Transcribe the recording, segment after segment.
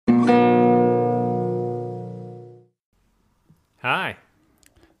Hi,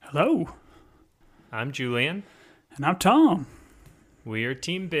 Hello, I'm Julian. and I'm Tom. We are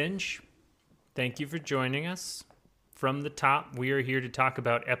Team Binge. Thank you for joining us. From the top, we are here to talk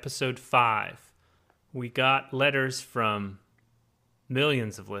about episode 5. We got letters from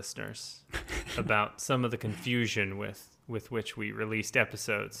millions of listeners about some of the confusion with which we released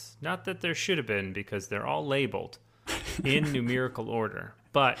episodes. Not that there should have been, because they're all labeled in numerical order.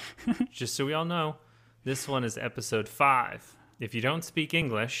 But just so we all know, this one is episode 5. If you don't speak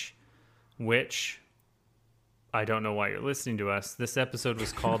English, which I don't know why you're listening to us, this episode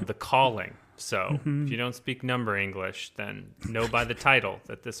was called The Calling. So if you don't speak number English, then know by the title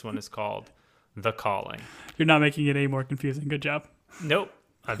that this one is called The Calling. You're not making it any more confusing. Good job. Nope.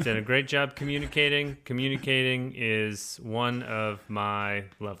 I've done a great job communicating. Communicating is one of my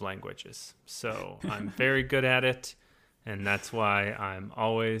love languages. So I'm very good at it. And that's why I'm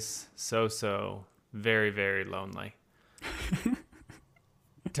always so very, very lonely.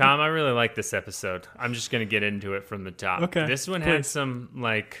 Tom, I really like this episode. I'm just going to get into it from the top. Okay, This one had please. some,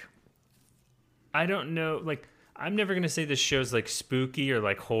 I don't know, I'm never going to say this show's, spooky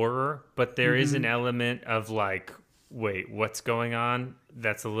or, horror, but there is an element of, wait, what's going on?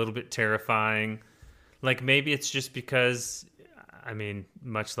 That's a little bit terrifying. Maybe it's just because,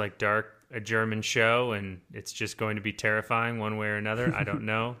 much like Dark, a German show, and it's just going to be terrifying one way or another. I don't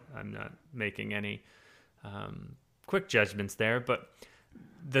know. I'm not making any quick judgments there, but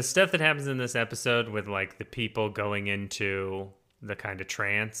the stuff that happens in this episode with the people going into the kind of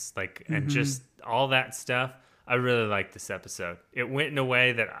trance, and just all that stuff, I really like this episode. It went in a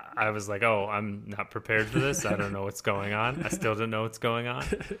way that I was like, oh, I'm not prepared for this. I don't know what's going on. I still don't know what's going on.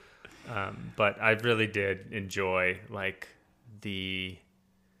 But I really did enjoy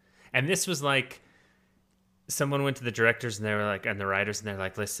and this was someone went to the directors and they were and the writers, and they're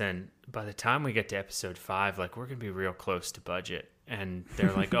like, listen, by the time we get to episode 5, we're going to be real close to budget. And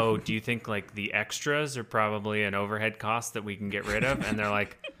they're like, oh, do you think the extras are probably an overhead cost that we can get rid of? And they're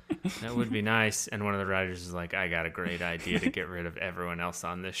like, that would be nice. And one of the writers is like, I got a great idea to get rid of everyone else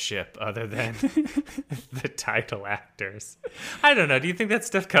on this ship other than the title actors. I don't know. Do you think that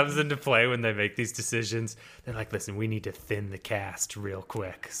stuff comes into play when they make these decisions? They're like, listen, we need to thin the cast real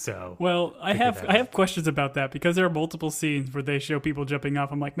quick. So, Well, I have questions about that because there are multiple scenes where they show people jumping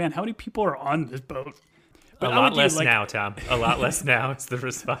off. I'm like, man, how many people are on this boat? But a lot less now, Tom. A lot less now. It's the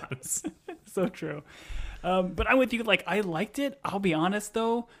response. So true. But I'm with you. I liked it. I'll be honest,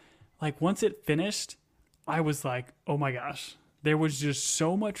 though. Once it finished, I was like, oh my gosh. There was just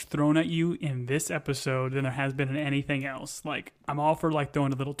so much thrown at you in this episode than there has been in anything else. I'm all for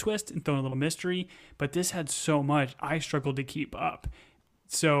throwing a little twist and throwing a little mystery, but this had so much I struggled to keep up.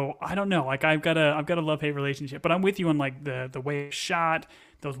 So I don't know. I've got a love-hate relationship, but I'm with you on the way it's shot.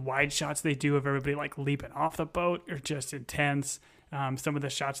 Those wide shots they do of everybody leaping off the boat are just intense. Some of the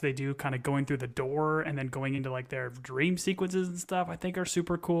shots they do kind of going through the door and then going into their dream sequences and stuff, I think are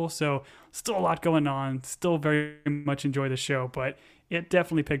super cool. So still a lot going on. Still very much enjoy the show, but it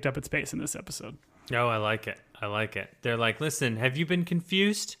definitely picked up its pace in this episode. Oh, I like it. I like it. They're like, listen, have you been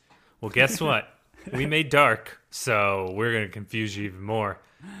confused? Well, guess what? We made Dark, so we're going to confuse you even more.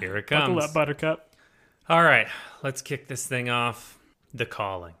 Here it comes. Buckle up, Buttercup. All right, let's kick this thing off. The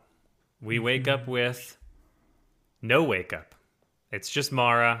Calling. We wake up with no wake up. It's just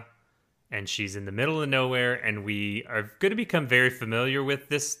Mara, and she's in the middle of nowhere, and we are going to become very familiar with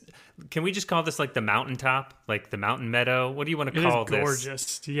this. Can we just call this the mountaintop? The mountain meadow? What do you want to call It is this?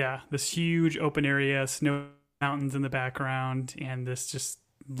 gorgeous. Yeah, this huge open area, snow mountains in the background, and this just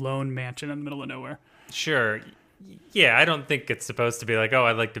lone mansion in the middle of nowhere. Sure. Yeah, I don't think it's supposed to be oh,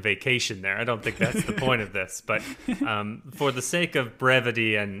 I'd like to vacation there. I don't think that's the point of this. But for the sake of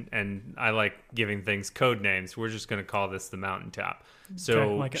brevity and I like giving things code names, we're just going to call this the mountaintop.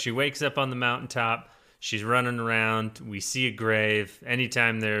 So Okay, she wakes up on the mountaintop. She's running around. We see a grave.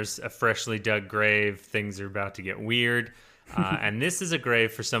 Anytime there's a freshly dug grave, things are about to get weird. And this is a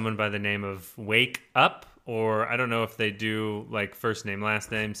grave for someone by the name of Wake Up. Or I don't know if they do first name,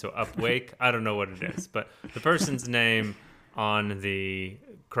 last name, so Up Wake. I don't know what it is. But the person's name on the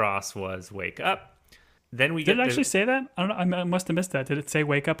cross was Wake Up. Then we Did it actually say that? I don't know. I must have missed that. Did it say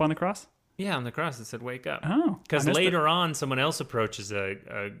wake up on the cross? Yeah, on the cross it said Wake Up. Oh. Because later on, someone else approaches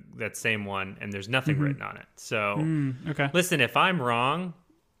that same one, and there's nothing written on it. So, Okay. listen, if I'm wrong,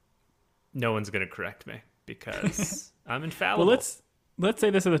 no one's going to correct me because I'm infallible. Well, let's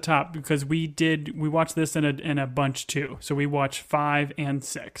say this at the top because we watched this in a bunch too. So we watched 5 and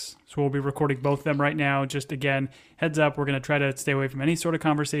 6. So we'll be recording both of them right now. Just again, heads up, we're going to try to stay away from any sort of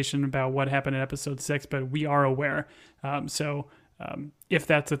conversation about what happened in episode 6, but we are aware. If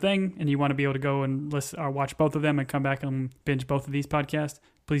that's a thing and you want to be able to go and listen or watch both of them and come back and binge both of these podcasts,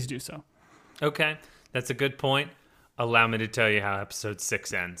 please do so. Okay, that's a good point. Allow me to tell you how episode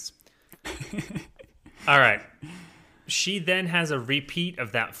 6 ends. All right. She then has a repeat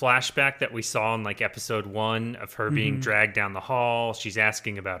of that flashback that we saw in like episode 1 of her being dragged down the hall. She's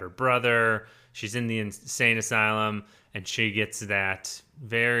asking about her brother. She's in the insane asylum, and she gets that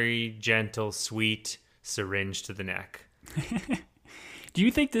very gentle, sweet syringe to the neck. Do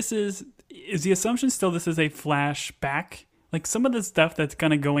you think this is the assumption still this is a flashback? Like some of the stuff that's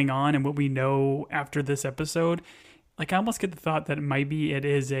kind of going on and what we know after this episode, like I almost get the thought that maybe it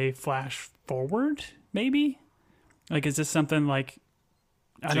is a flash forward, maybe? Like is this something like,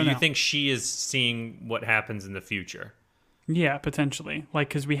 I don't know. So you think she is seeing what happens in the future? Yeah, potentially. Like,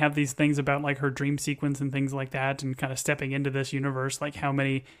 because we have these things about like her dream sequence and things like that, and kind of stepping into this universe. Like, how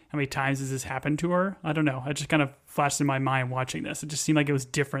many times has this happened to her? I don't know. It just kind of flashed in my mind watching this. It just seemed like it was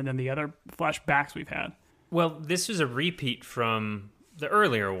different than the other flashbacks we've had. Well, this was a repeat from the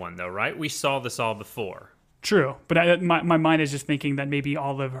earlier one, though, right? We saw this all before. True, but my mind is just thinking that maybe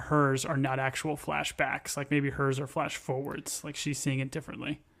all of hers are not actual flashbacks. Like maybe hers are flash forwards. Like she's seeing it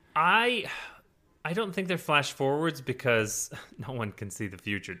differently. I don't think they're flash forwards because no one can see the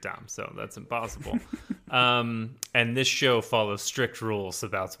future, Tom, so that's impossible. And this show follows strict rules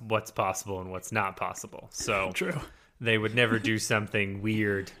about what's possible and what's not possible. So True. They would never do something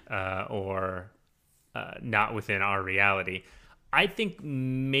weird or not within our reality. I think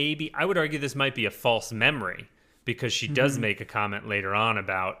maybe, I would argue this might be a false memory because she does make a comment later on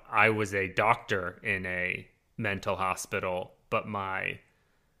about, I was a doctor in a mental hospital, but my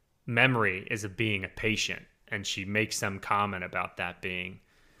memory is of being a patient, and she makes some comment about that being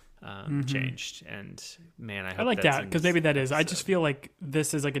changed. And man, I like that because maybe that is. I just feel like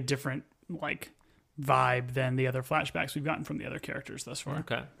this is like a different like vibe than the other flashbacks we've gotten from the other characters thus far.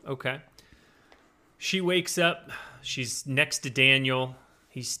 Okay. She wakes up. She's next to Daniel.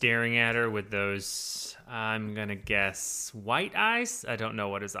 He's staring at her with those, I'm gonna guess, white eyes. I don't know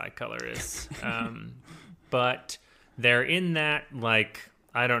what his eye color is, but they're in that like,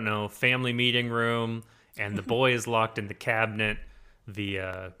 I don't know, family meeting room, and the boy is locked in the cabinet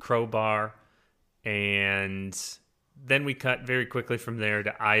via crowbar. And then we cut very quickly from there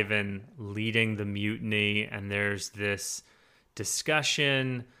to Ivan leading the mutiny, and there's this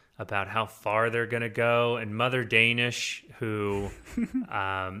discussion about how far they're going to go. And Mother Danish, who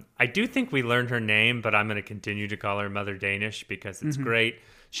I do think we learned her name, but I'm going to continue to call her Mother Danish because it's great.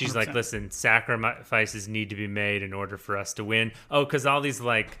 She's 100%. Like, listen, sacrifices need to be made in order for us to win. Oh, because all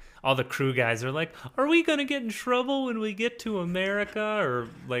the crew guys are like, are we going to get in trouble when we get to America? Or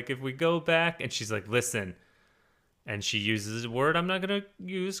like if we go back? And she's like, listen. And she uses a word I'm not going to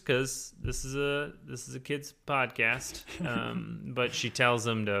use because this is a kid's podcast. But she tells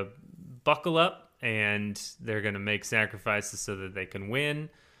them to buckle up and they're going to make sacrifices so that they can win.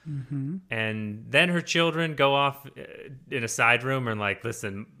 Mm-hmm. And then her children go off in a side room and like,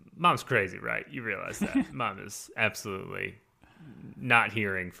 listen, Mom's crazy, right? You realize that. Mom is absolutely not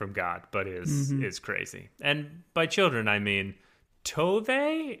hearing from God, but is crazy. And by children, I mean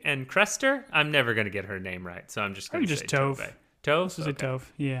Tove and Crester. I'm never going to get her name right, so I'm just going to say Tove. Tove? This is a Tove,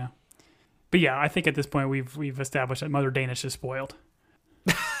 yeah. But yeah, I think at this point we've established that Mother Danish is spoiled.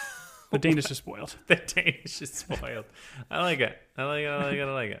 The Danish is spoiled. The Danish is spoiled. I like it. I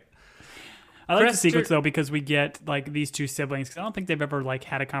like the sequence though because we get like these two siblings. Cause I don't think they've ever like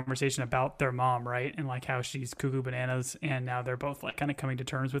had a conversation about their mom, right? And like how she's cuckoo bananas, and now they're both like kind of coming to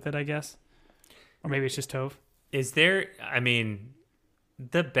terms with it, I guess. Or maybe it's just Tove. Is there? I mean,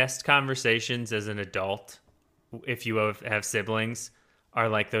 the best conversations as an adult, if you have siblings, are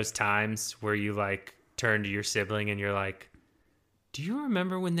like those times where you like turn to your sibling and you're like, do you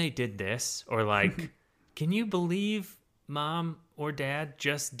remember when they did this? Or like, can you believe Mom or Dad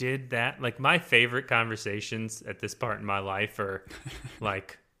just did that? Like my favorite conversations at this part in my life are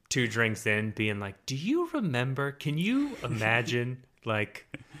like 2 drinks in being like, do you remember? Can you imagine? Like,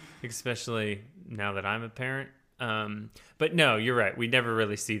 especially now that I'm a parent. But no, you're right. We never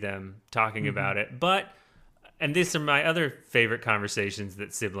really see them talking about it. But, and these are my other favorite conversations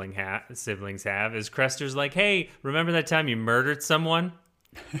that siblings have, is Crester's like, hey, remember that time you murdered someone?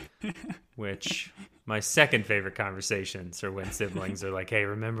 Which, my second favorite conversations are when siblings are like, hey,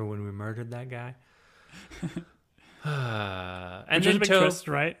 remember when we murdered that guy? And then a big twist,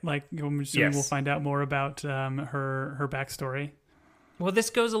 right? Like, I'm assuming we'll find out more about her backstory. Well,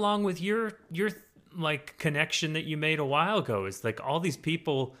 this goes along with your like connection that you made a while ago. Is like all these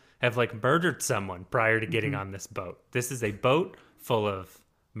people have like murdered someone prior to getting on this boat. This is a boat full of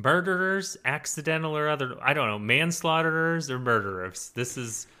murderers, accidental or other, I don't know, manslaughterers or murderers. This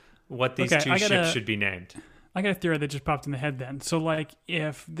is what these two ships should be named. I got a theory that just popped in the head then. So, like,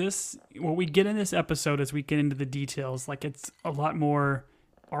 if what we get in this episode as we get into the details, like, it's a lot more,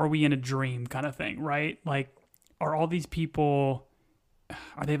 are we in a dream kind of thing, right? Like, are all these people,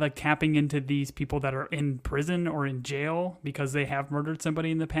 are they, like, tapping into these people that are in prison or in jail because they have murdered somebody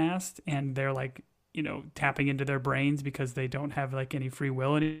in the past, and they're, like, you know, tapping into their brains because they don't have, like, any free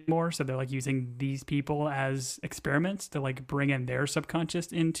will anymore, so they're, like, using these people as experiments to, like, bring in their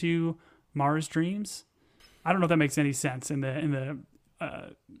subconscious into Mara's dreams? I don't know if that makes any sense in the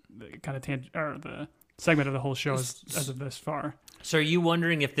kind of or the segment of the whole show as of this far. So are you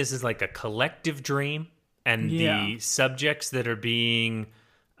wondering if this is like a collective dream, and the subjects that are being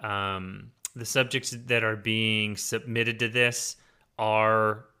submitted to this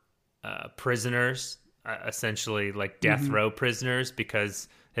are prisoners, essentially like death row prisoners, because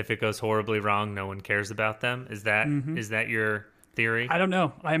if it goes horribly wrong, no one cares about them? Is that your theory? I don't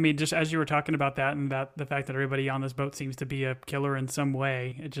know. I mean, just as you were talking about that, and that the fact that everybody on this boat seems to be a killer in some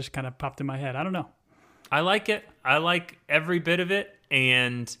way, it just kind of popped in my head. I don't know. I like it. I like every bit of it,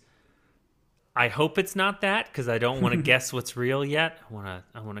 and I hope it's not that, because I don't want to guess what's real yet.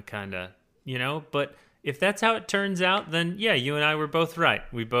 I want to kind of, you know, but if that's how it turns out, then yeah, you and I were both right.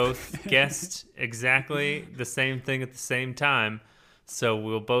 We both guessed exactly the same thing at the same time. So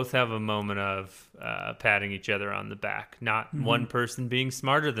we'll both have a moment of patting each other on the back, not one person being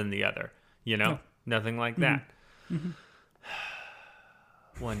smarter than the other, you know, nothing like that.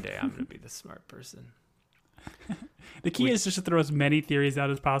 One day I'm going to be the smart person. The key is just to throw as many theories out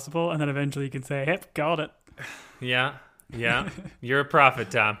as possible, and then eventually you can say, "Yep, called it." Yeah. You're a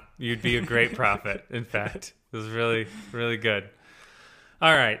prophet, Tom. You'd be a great prophet. In fact, it was really, really good.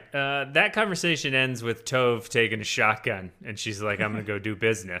 All right. That conversation ends with Tove taking a shotgun, and she's like, "I'm going to go do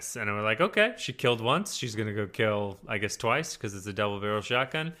business." And we're like, okay, she killed once. She's going to go kill, I guess, twice, because it's a double-barrel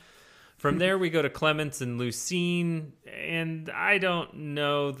shotgun. From there, we go to Clemens and Lucine, and I don't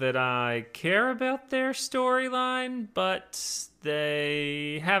know that I care about their storyline, but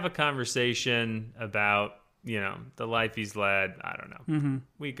they have a conversation about, you know, the life he's led. I don't know.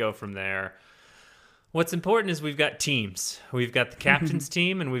 We go from there. What's important is we've got teams. We've got the captain's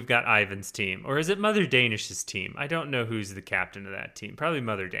team, and we've got Ivan's team. Or is it Mother Danish's team? I don't know who's the captain of that team. Probably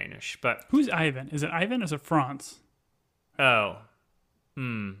Mother Danish. But who's Ivan? Is it Ivan or is it Franz? Oh.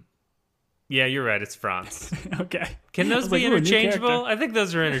 Yeah, you're right. It's Franz. Okay. Can those be interchangeable? I think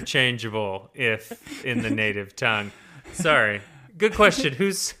those are interchangeable if in the native tongue. Sorry. Good question.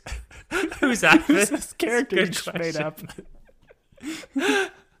 Who's Ivan? Who's this character you just made up?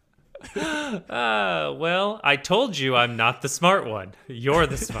 Well, I told you I'm not the smart one. You're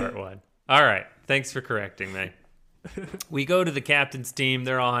the smart one. All right. Thanks for correcting me. We go to the captain's team.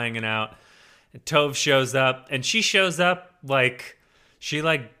 They're all hanging out. And Tove shows up, and she shows up like... She,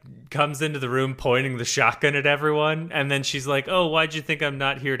 like, comes into the room pointing the shotgun at everyone, and then she's like, "Oh, why'd you think I'm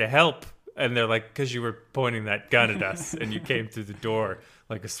not here to help?" And they're like, "Because you were pointing that gun at us, and you came through the door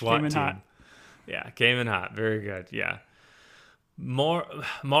like a SWAT team." Hot. Yeah, came in hot. Very good, yeah.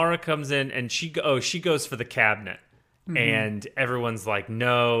 Mara comes in, and she goes for the cabinet. And everyone's like,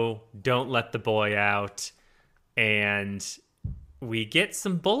 "No, don't let the boy out." And we get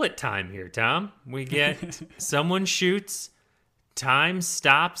some bullet time here, Tom. We get someone shoots. Time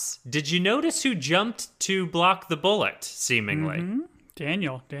stops. Did you notice who jumped to block the bullet, seemingly?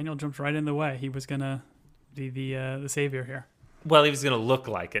 Daniel. Daniel jumped right in the way. He was going to be the savior here. Well, he was going to look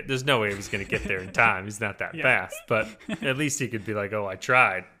like it. There's no way he was going to get there in time. He's not that fast. But at least he could be like, "Oh, I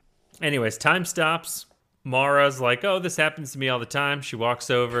tried." Anyways, time stops. Mara's like, "Oh, this happens to me all the time." She walks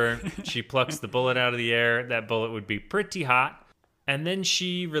over. She plucks the bullet out of the air. That bullet would be pretty hot. And then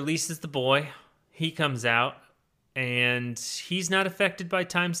she releases the boy. He comes out. And he's not affected by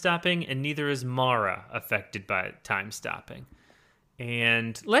time stopping, and neither is Mara affected by time stopping.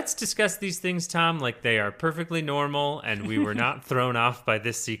 And let's discuss these things, Tom, like they are perfectly normal, and we were not thrown off by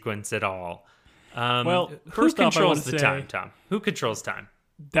this sequence at all. Well, who controls the time, Tom? Who controls time?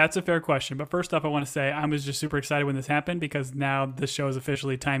 That's a fair question. But first off, I want to say I was just super excited when this happened, because now the show is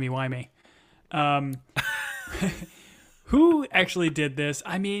officially timey-wimey. Who actually did this?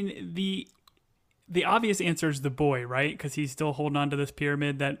 I mean, the obvious answer is the boy, right? Because he's still holding on to this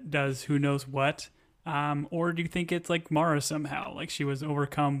pyramid that does who knows what. Or do you think it's like Mara somehow? Like she was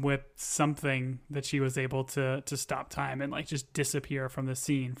overcome with something that she was able to stop time and like just disappear from the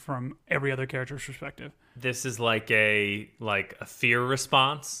scene from every other character's perspective. This is like a fear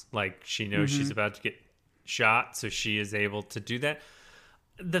response. Like she knows she's about to get shot, so she is able to do that.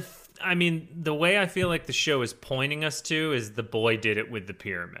 I mean, the way I feel like the show is pointing us to is the boy did it with the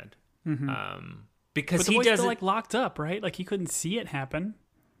pyramid. Because But the he boy's doesn't still like locked up, right? Like he couldn't see it happen.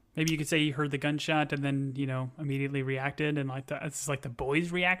 Maybe you could say he heard the gunshot and then, immediately reacted, and like it's like the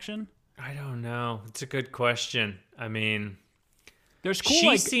boy's reaction. I don't know. It's a good question. I mean, There's cool she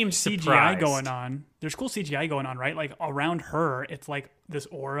like seems CGI surprised. going on. There's cool CGI going on, right? Like around her, it's like this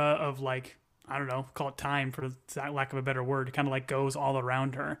aura of like, I don't know, call it time for lack of a better word. It kind of like goes all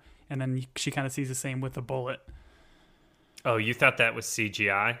around her, and then she kind of sees the same with the bullet. Oh, you thought that was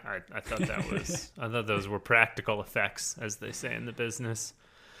CGI? I thought that was. I thought those were practical effects, as they say in the business.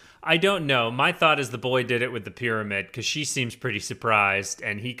 I don't know. My thought is the boy did it with the pyramid because she seems pretty surprised,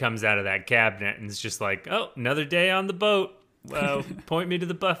 and he comes out of that cabinet and is just like, "Oh, another day on the boat. Point me to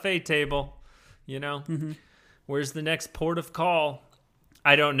the buffet table. Where's the next port of call?"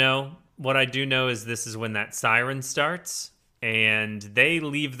 I don't know. What I do know is this is when that siren starts, and they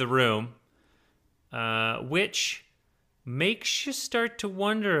leave the room, which makes you start to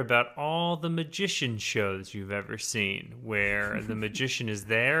wonder about all the magician shows you've ever seen where the magician is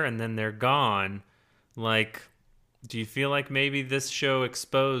there and then they're gone. Like, do you feel like maybe this show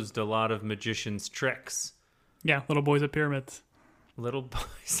exposed a lot of magicians' tricks? Yeah, little boys at pyramids. Little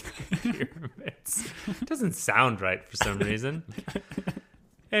boys at pyramids. Doesn't sound right for some reason.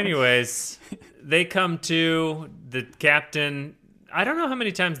 Anyways, they come to the captain. I don't know how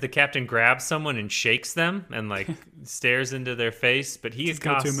many times the captain grabs someone and shakes them and like stares into their face, but he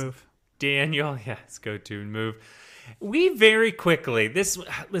accosts go-to move. Daniel. Yeah, his go-to move. We very quickly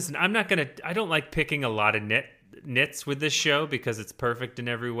listen. I don't like picking a lot of nits with this show because it's perfect in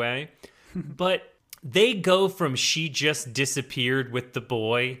every way, but they go from she just disappeared with the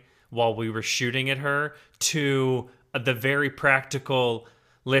boy while we were shooting at her to the very practical.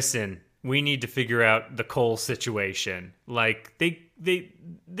 Listen, we need to figure out the coal situation. Like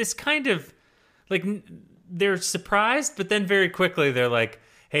this kind of like they're surprised, but then very quickly they're like,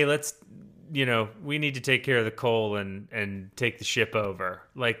 "Hey, let's, we need to take care of the coal and take the ship over."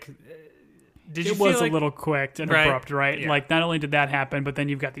 Like, did you? It feel was like, a little quick and right? abrupt, right? Yeah. Like not only did that happen, but then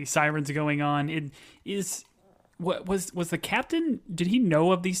you've got these sirens going on. It is. What was the captain? Did he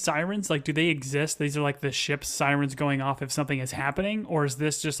know of these sirens? Like, do they exist? These are like the ship's sirens going off if something is happening, or is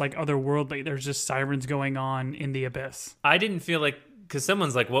this just like otherworldly? There's just sirens going on in the abyss. I didn't feel like, because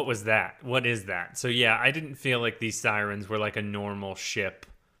someone's like, "What was that? What is that?" So yeah, I didn't feel like these sirens were like a normal ship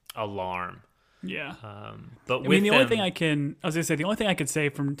alarm. Yeah. But I mean, the only thing I could say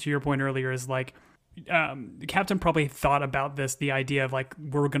from to your point earlier is like, the captain probably thought about the idea of like,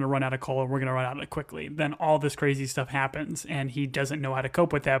 we're going to run out of coal and we're going to run out of it quickly. Then all this crazy stuff happens and he doesn't know how to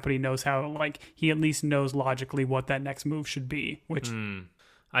cope with that, but he knows how, like, he at least knows logically what that next move should be, which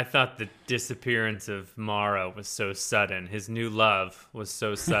I thought the disappearance of Mara was so sudden. His new love was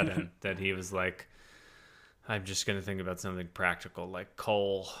so sudden that he was like, "I'm just going to think about something practical like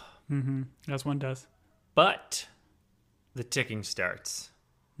coal." as one does. But the ticking starts.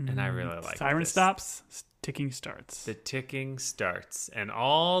 And I really like Siren this. stops, ticking starts. The ticking starts. And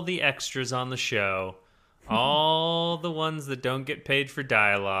all the extras on the show, all the ones that don't get paid for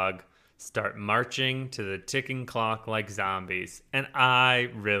dialogue, start marching to the ticking clock like zombies. And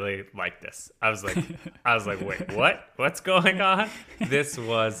I really like this. I was like, wait, what? What's going on? This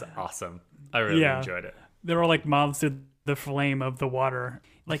was awesome. I really enjoyed it. They're all like moths to the flame of the water.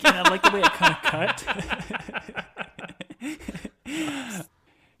 Like, I like the way it kind of cut.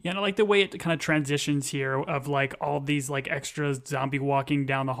 Yeah, and I like the way it kind of transitions here of like all these like extras, zombie walking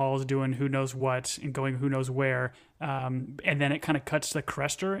down the halls doing who knows what and going who knows where. And then it kind of cuts to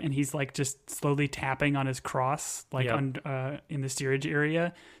Crester and he's like just slowly tapping on his cross, like in the steerage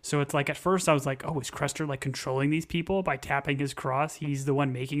area. So it's like at first I was like, oh, is Crester like controlling these people by tapping his cross? He's the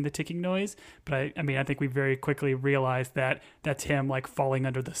one making the ticking noise. But I think we very quickly realized that that's him like falling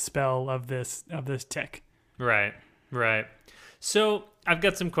under the spell of this tick. Right. So I've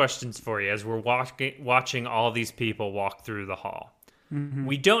got some questions for you as we're watching all these people walk through the hall. Mm-hmm.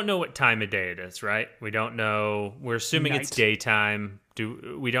 We don't know what time of day it is, right? We don't know. We're assuming it's daytime.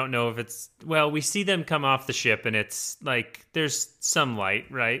 We don't know if it's... Well, we see them come off the ship and it's like there's some light,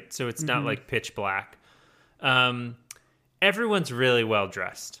 right? So it's not like pitch black. Everyone's really well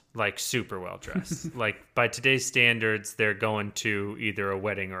dressed, like super well dressed. Like by today's standards, they're going to either a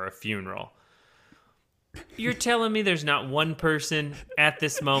wedding or a funeral. You're telling me there's not one person at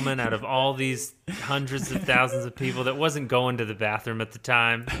this moment out of all these hundreds of thousands of people that wasn't going to the bathroom at the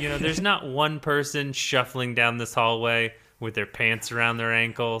time? There's not one person shuffling down this hallway with their pants around their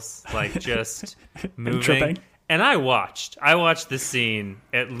ankles, like just moving. And I watched this scene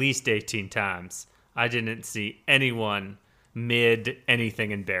at least 18 times. I didn't see anyone mid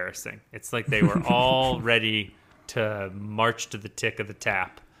anything embarrassing. It's like they were all ready to march to the tick of the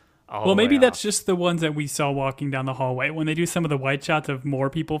tap. Well, maybe that's just the ones that we saw walking down the hallway. When they do some of the wide shots of more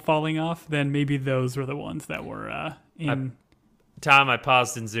people falling off, then maybe those were the ones that were in. Tom, I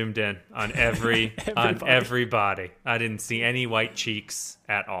paused and zoomed in on everybody. I didn't see any white cheeks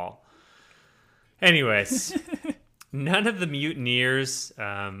at all. Anyways, none of the mutineers,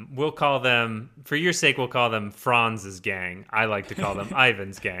 we'll call them, for your sake, we'll call them Franz's gang. I like to call them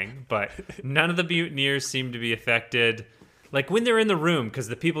Ivan's gang. But none of the mutineers seem to be affected. Like when they're in the room, because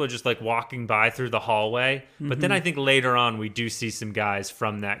the people are just like walking by through the hallway. But then I think later on we do see some guys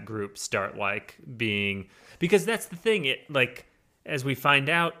from that group start like being, because that's the thing. It like, as we find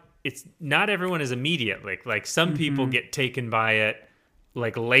out, it's not everyone is immediate. Like some people get taken by it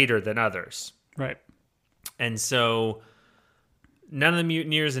like later than others. Right. And so none of the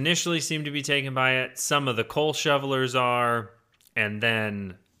mutineers initially seem to be taken by it. Some of the coal shovelers are. And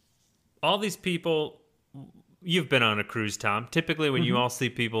then all these people, you've been on a cruise, Tom. Typically when you all see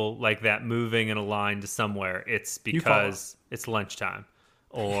people like that moving in a line to somewhere, it's because it's lunchtime.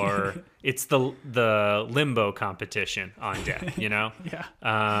 Or it's the limbo competition on deck, you know?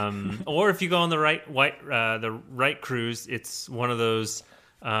 Yeah. Or if you go on the right cruise, it's one of those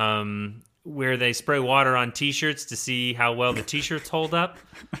where they spray water on T-shirts to see how well the T-shirts hold up.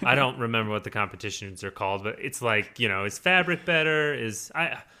 I don't remember what the competitions are called, but it's like, you know, is fabric better?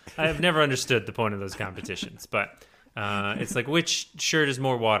 I have never understood the point of those competitions, but it's like which shirt is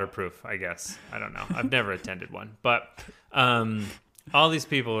more waterproof, I guess. I don't know. I've never attended one, but all these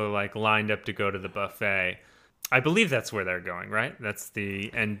people are like lined up to go to the buffet. I believe that's where they're going, right? That's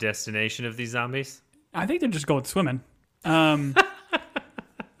the end destination of these zombies. I think they're just going swimming.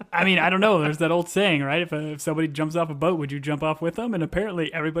 I mean, I don't know. There's that old saying, right? If somebody jumps off a boat, would you jump off with them? And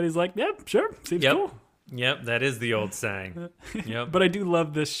apparently everybody's like, yep, sure. Seems cool. Yep, that is the old saying. Yep. But I do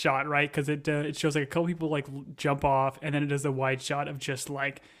love this shot, right? Because it shows like a couple people like jump off, and then it does a wide shot of just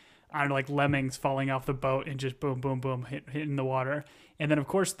like, I don't know, like lemmings falling off the boat and just boom, boom, boom, hitting the water. And then, of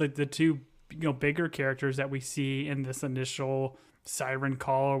course, the two bigger characters that we see in this initial siren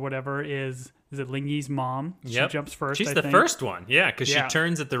call or whatever is it Lingy's mom? Yep. She jumps first. She's the first one, because she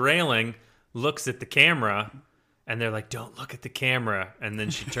turns at the railing, looks at the camera, and they're like, "Don't look at the camera," and then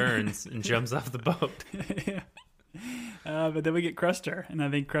she turns and jumps off the boat. But then we get Cruster, and I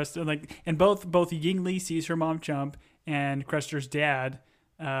think Cruster and both Yingli sees her mom jump, and Cruster's dad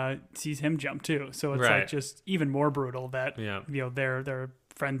sees him jump too. So it's like just even more brutal that their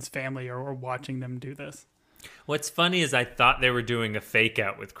friends, family are watching them do this. What's funny is I thought they were doing a fake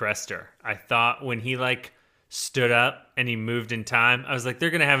out with Cruster. I thought when he like stood up and he moved in time, I was like,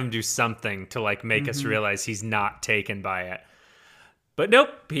 they're gonna have him do something to like make us realize he's not taken by it. But nope,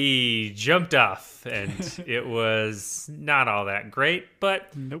 he jumped off, and it was not all that great.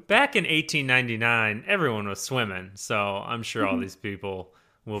 But back in 1899, everyone was swimming, so I'm sure all these people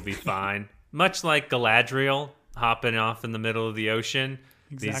will be fine. Much like Galadriel hopping off in the middle of the ocean,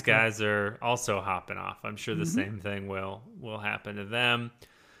 these guys are also hopping off. I'm sure the same thing will happen to them.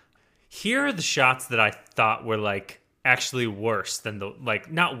 Here are the shots that I thought were like actually worse than the,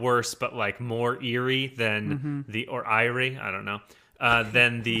 like not worse, but like more eerie than or eerie, I don't know,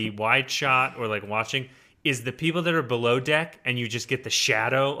 than the wide shot or like watching is the people that are below deck and you just get the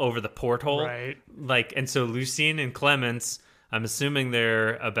shadow over the porthole. Right. Like, and so Lucien and Clemens, I'm assuming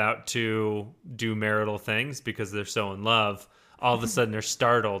they're about to do marital things because they're so in love. All of a sudden they're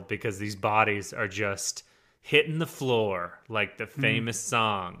startled because these bodies are just hitting the floor like the famous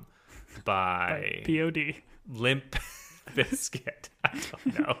song by POD. Limp Bizkit. I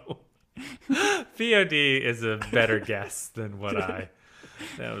don't know. POD is a better guess than what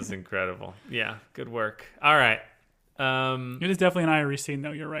that was incredible. Yeah, good work. All right. It is definitely an Irie scene,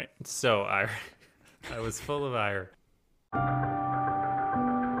 though. You're right. So I was full of ire.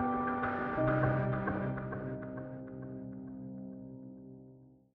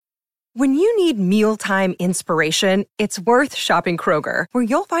 When you need mealtime inspiration, it's worth shopping Kroger, where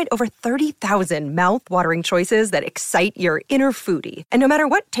you'll find over 30,000 mouth-watering choices that excite your inner foodie. And no matter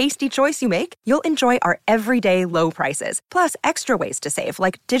what tasty choice you make, you'll enjoy our everyday low prices, plus extra ways to save,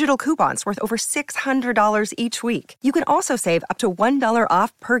 like digital coupons worth over $600 each week. You can also save up to $1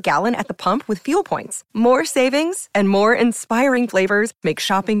 off per gallon at the pump with fuel points. More savings and more inspiring flavors make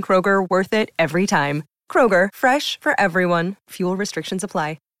shopping Kroger worth it every time. Kroger, fresh for everyone. Fuel restrictions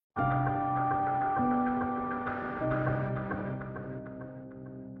apply.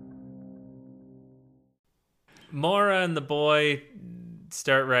 Mora and the boy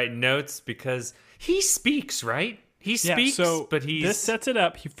start writing notes because he speaks, right? He speaks, but this sets it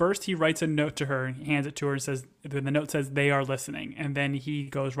up. He writes a note to her, and hands it to her, and says, the note says, "They are listening." And then he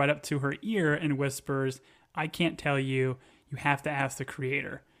goes right up to her ear and whispers, "I can't tell you. You have to ask the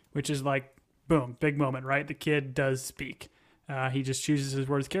Creator," which is like, boom, big moment, right? The kid does speak. He just chooses his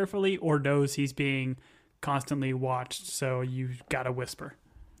words carefully, or knows he's being constantly watched. So you gotta whisper.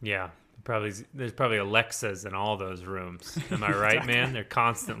 Yeah. There's probably Alexas in all those rooms. Am I right, exactly. Man? They're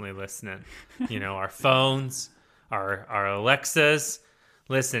constantly listening. Our phones, our Alexas.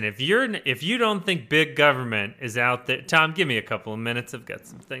 Listen, if you don't think big government is out there, Tom, give me a couple of minutes. I've got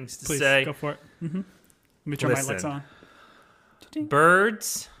some things to say. Please, go for it. Mm-hmm. Let me turn my Alexa on.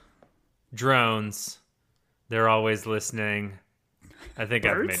 Birds, drones, they're always listening. I think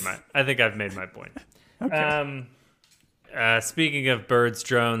I've made my point. Okay. Speaking of birds,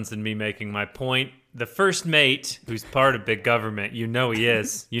 drones, and me making my point, the first mate, who's part of big government, he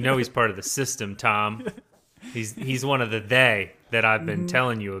is. He's part of the system, Tom. He's one of the they that I've been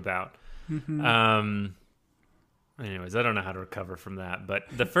telling you about. Mm-hmm. Anyways, I don't know how to recover from that, but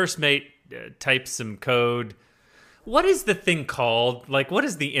the first mate types some code. What is the thing called? Like, what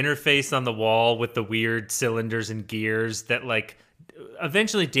is the interface on the wall with the weird cylinders and gears that, like,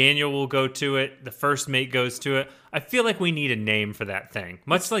 eventually Daniel will go to it. The first mate goes to it. I feel like we need a name for that thing.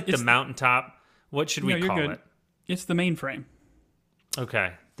 Much like the mountaintop. What should we call it? It's the mainframe.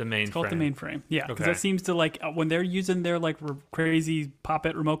 Okay, the mainframe. It's called the mainframe. Yeah, because that seems to, like, when they're using their, like, crazy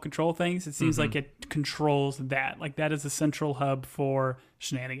pop-it remote control things, it seems like it controls that. Like, that is the central hub for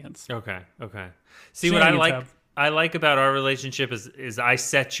shenanigans. Okay. See, what I like about our relationship is I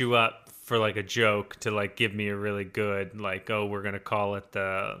set you up for, like, a joke to, like, give me a really good, like, oh, we're going to call it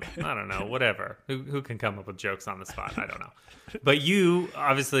the, I don't know, whatever. Who can come up with jokes on the spot? I don't know. But you,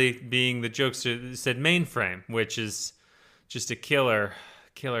 obviously, being the jokester, said mainframe, which is just a killer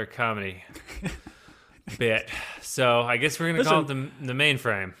comedy bit. So I guess we're going to call it the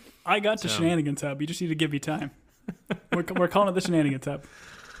mainframe. I got the Shenanigans Hub. You just need to give me time. We're calling it the Shenanigans Hub.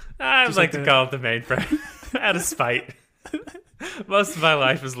 I'd like to call it the mainframe. Out of spite. Most of my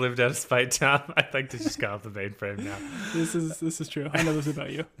life was lived out of spite, Tom. I'd like to just call it the mainframe now. This is true. I know this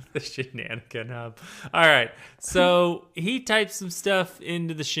about you. The Shenanigan Hub. All right. So he typed some stuff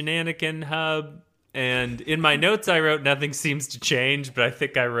into the Shenanigan Hub, and in my notes I wrote nothing seems to change, but I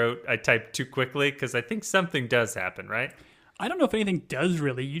think I typed too quickly because I think something does happen, right? I don't know if anything does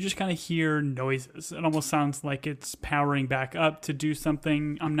really. You just kind of hear noises. It almost sounds like it's powering back up to do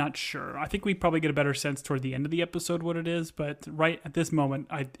something. I'm not sure. I think we probably get a better sense toward the end of the episode what it is, but right at this moment,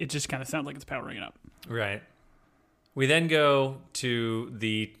 it just kind of sounds like it's powering it up. Right. We then go to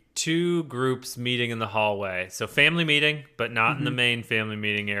the two groups meeting in the hallway. So family meeting, but not in the main family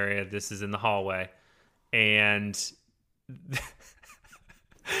meeting area. This is in the hallway. And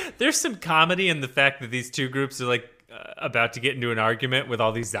there's some comedy in the fact that these two groups are like, about to get into an argument with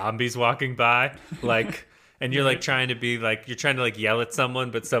all these zombies walking by, like, and you're like trying to be like, you're trying to like yell at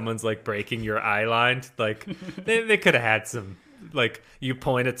someone, but someone's like breaking your eye line. Like they could have had some, like, you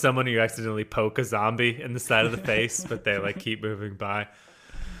point at someone and you accidentally poke a zombie in the side of the face, but they like keep moving by.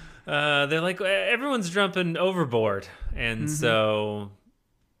 They're like, everyone's jumping overboard. And so,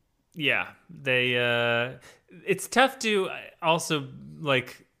 yeah, it's tough to also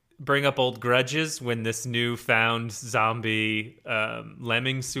like bring up old grudges when this newfound zombie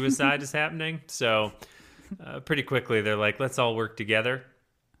lemming suicide is happening. So pretty quickly they're like, let's all work together.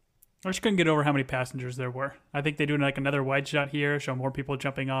 I just couldn't get over how many passengers there were. I think they do like another wide shot here, show more people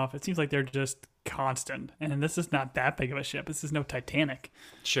jumping off. It seems like they're just constant. And this is not that big of a ship. This is no Titanic.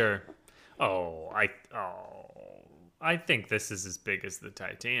 Sure. I think this is as big as the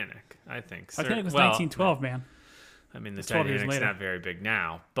Titanic. I think. Titanic was 1912, man. I mean, the Titanic's not very big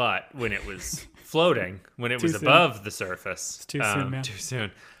now, but when it was floating, when it was above the surface, it's too soon, man. Too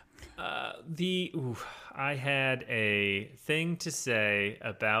soon. I had a thing to say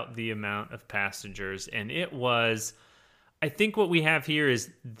about the amount of passengers, and it was, I think what we have here is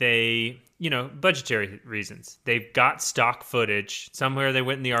budgetary reasons. They've got stock footage. Somewhere they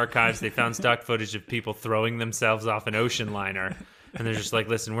went in the archives, they found stock footage of people throwing themselves off an ocean liner, and they're just like,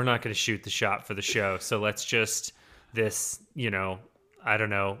 listen, we're not going to shoot the shot for the show, so let's just... this, I don't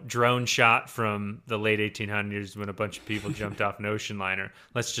know, drone shot from the late 1800s when a bunch of people jumped off an ocean liner.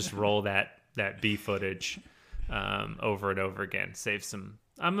 Let's just roll that B footage over and over again. Save some.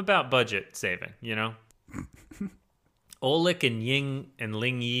 I'm about budget saving, Oleg and Ying and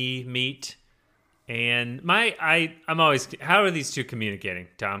Ling Yi meet. And I'm always, how are these two communicating,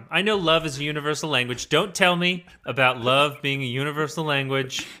 Tom? I know love is a universal language. Don't tell me about love being a universal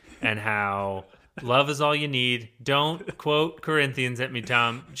language and how... love is all you need. Don't quote Corinthians at me,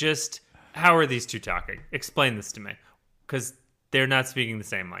 Tom. Just How are these two talking? Explain this to me, because they're not speaking the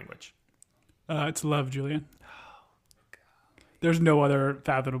same language. It's love, Julian. There's no other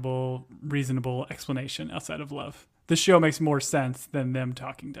fathomable, reasonable explanation outside of love. The show makes more sense than them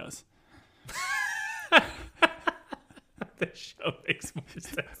talking does. The show makes more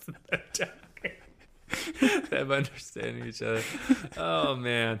sense than them talking. Them understanding each other. Oh,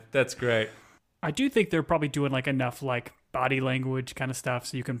 man. That's great. I do think they're probably doing like enough like body language kind of stuff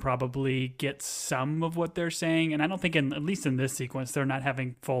so you can probably get some of what they're saying. And I don't think at least in this sequence, they're not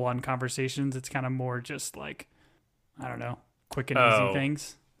having full on conversations. It's kind of more just like, I don't know, quick and easy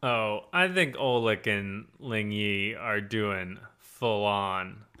things. Oh, I think Oleg and Ling Yi are doing full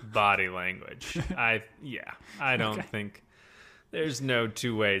on body language. I don't think there's no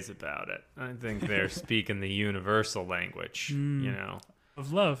two ways about it. I think they're speaking the universal language, you know.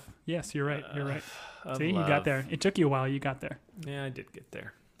 Of love. Yes, you're right. You're right. See, love. You got there. It took you a while. You got there. Yeah, I did get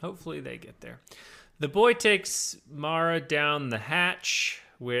there. Hopefully they get there. The boy takes Mara down the hatch,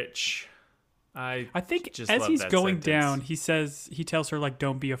 which I think just as love he's that going sentence. down, he tells her like,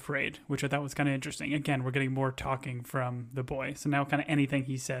 "Don't be afraid," which I thought was kind of interesting. Again, we're getting more talking from the boy, so now kind of anything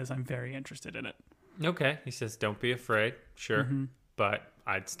he says, I'm very interested in it. Okay, he says, "Don't be afraid." Sure, but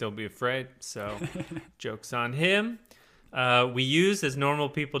I'd still be afraid. So, joke's on him. We use, as normal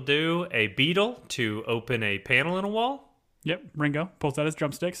people do, a beetle to open a panel in a wall. Yep, Ringo pulls out his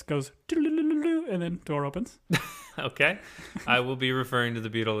drumsticks, goes, and then door opens. Okay, I will be referring to the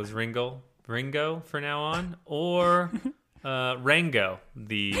beetle as Ringo for now on, or Rango,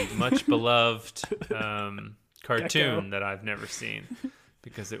 the much beloved cartoon that I've never seen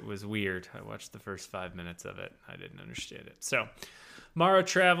because it was weird. I watched the first 5 minutes of it. I didn't understand it. So Mara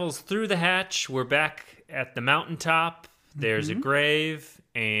travels through the hatch. We're back at the mountaintop. There's a grave,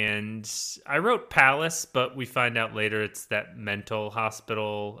 and I wrote palace, but we find out later it's that mental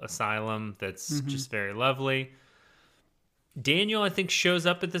hospital asylum that's just very lovely. Daniel, I think, shows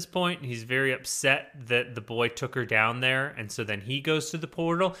up at this point. He's very upset that the boy took her down there, and so then he goes to the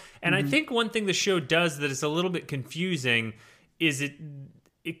portal. And I think one thing the show does that is a little bit confusing is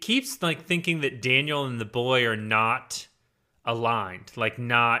it keeps like thinking that Daniel and the boy are not aligned, like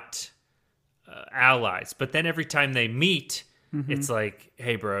not allies. But then every time they meet, it's like,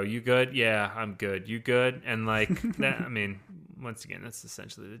 "Hey, bro, you good? Yeah, I'm good. You good?" And like that. I mean, once again, that's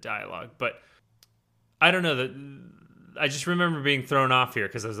essentially the dialogue. But I don't know that. I just remember being thrown off here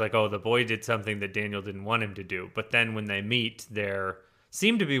because I was like, "Oh, the boy did something that Daniel didn't want him to do." But then when they meet, they're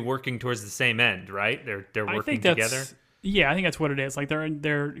seem to be working towards the same end, right? They're working together. Yeah, I think that's what it is. Like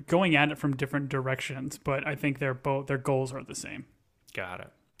they're going at it from different directions, but I think their goals are the same. Got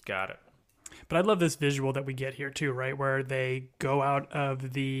it. But I love this visual that we get here too, right? Where they go out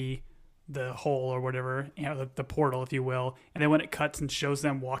of the hole or whatever, you know, the portal, if you will, and then when it cuts and shows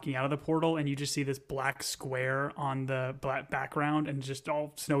them walking out of the portal, and you just see this black square on the black background and just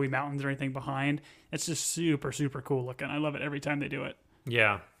all snowy mountains or anything behind. It's just super, super cool looking. I love it every time they do it.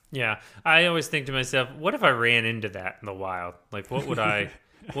 Yeah. I always think to myself, what if I ran into that in the wild? Like, what would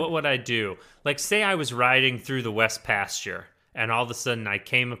I do? Like, say I was riding through the West Pasture, and all of a sudden I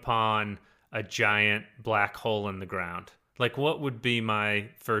came upon a giant black hole in the ground. Like, what would be my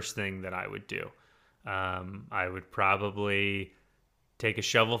first thing that I would do? I would probably take a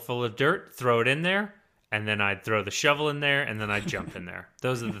shovel full of dirt, throw it in there, and then I'd throw the shovel in there, and then I'd jump in there.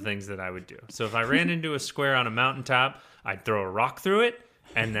 Those are the things that I would do. So if I ran into a square on a mountaintop, I'd throw a rock through it,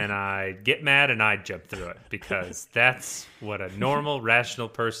 and then I'd get mad and I'd jump through it, because that's what a normal, rational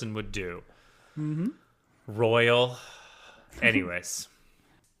person would do. Royal. Anyways,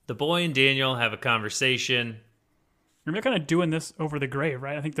 the boy and Daniel have a conversation. And they're kind of doing this over the grave,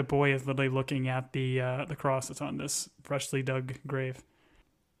 right? I think the boy is literally looking at the cross that's on this freshly dug grave.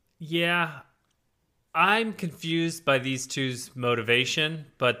 Yeah, I'm confused by these two's motivation,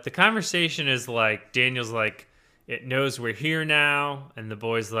 but the conversation is like, Daniel's like, "It knows we're here now," and the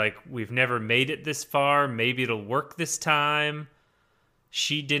boy's like, "We've never made it this far. Maybe it'll work this time."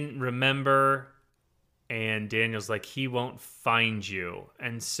 She didn't remember, and Daniel's like, "He won't find you."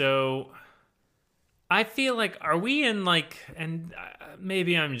 And so I feel like, are we in like, and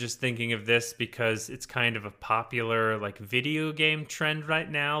maybe I'm just thinking of this because it's kind of a popular like video game trend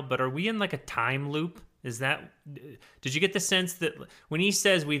right now, but are we in like a time loop? Did you get the sense that when he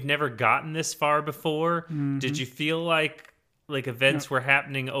says we've never gotten this far before, did you feel like events were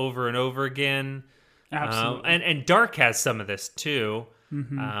happening over and over again? Absolutely. And Dark has some of this too.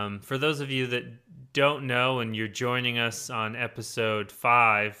 For those of you that don't know, and you're joining us on episode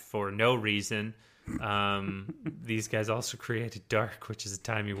 5 for no reason, these guys also created Dark, which is a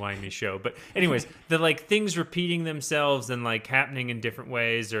timey-wimey show. But anyways, the like things repeating themselves and like happening in different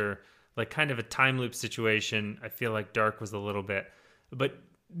ways, or like kind of a time loop situation. I feel like Dark was a little bit, but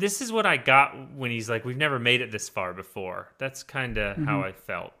this is what I got when he's like, we've never made it this far before. That's kind of how I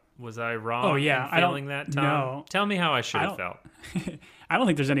felt. Was I wrong? Oh, yeah. in feeling that, Tom? No. Tell me how I should have felt. I don't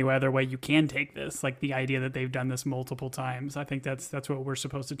think there's any other way you can take this. Like the idea that they've done this multiple times. I think that's what we're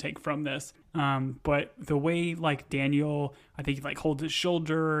supposed to take from this. But the way like Daniel, I think like holds his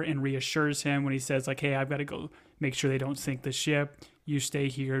shoulder and reassures him when he says like, hey, I've got to go make sure they don't sink the ship. You stay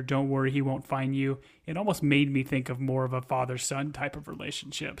here. Don't worry. He won't find you. It almost made me think of more of a father-son type of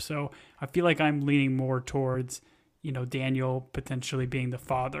relationship. So I feel like I'm leaning more towards, Daniel potentially being the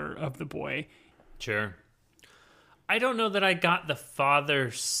father of the boy. Sure. I don't know that I got the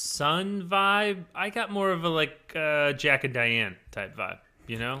father-son vibe. I got more of a like Jack and Diane type vibe,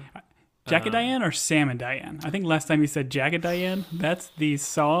 Jack and Diane or Sam and Diane? I think last time you said Jack and Diane. That's the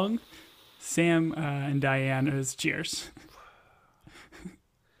song. Sam and Diane is Cheers.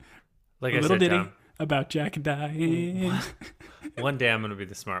 Like a I little said, ditty Tom, about Jack and Diane. one day I'm going to be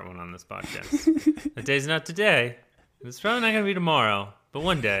the smart one on this podcast. The day's not today. It's probably not going to be tomorrow. But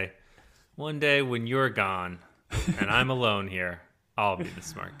one day when you're gone and I'm alone here, I'll be the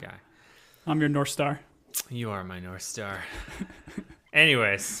smart guy. I'm your North Star. You are my North Star.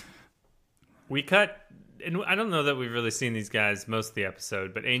 Anyways, we cut, and I don't know that we've really seen these guys most of the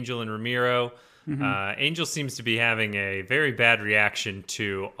episode, but Angel and Ramiro. Angel seems to be having a very bad reaction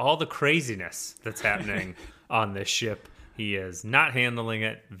to all the craziness that's happening on this ship. He is not handling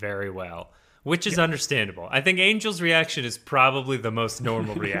it very well, which is understandable. I think Angel's reaction is probably the most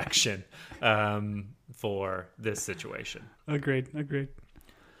normal reaction for this situation. Agreed.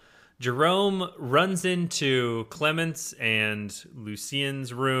 Jerome runs into Clements and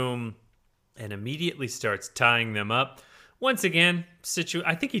Lucien's room and immediately starts tying them up. Once again,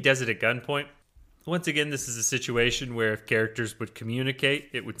 I think he does it at gunpoint. Once again, this is a situation where if characters would communicate,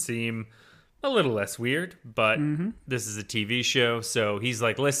 it would seem a little less weird, but this is a TV show, so he's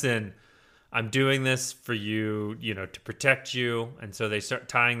like, listen, I'm doing this for you, to protect you, and so they start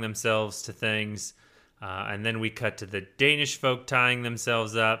tying themselves to things, and then we cut to the Danish folk tying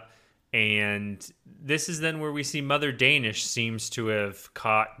themselves up, and this is then where we see Mother Danish seems to have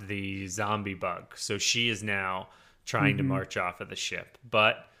caught the zombie bug, so she is now trying to march off of the ship,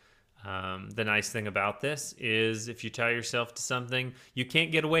 but the nice thing about this is if you tie yourself to something, you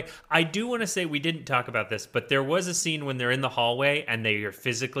can't get away. I do want to say we didn't talk about this, but there was a scene when they're in the hallway and they are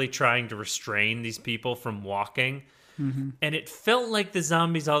physically trying to restrain these people from walking. And it felt like the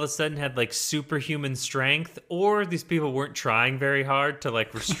zombies all of a sudden had like superhuman strength, or these people weren't trying very hard to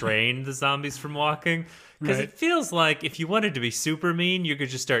like restrain the zombies from walking. Because it feels like if you wanted to be super mean, you could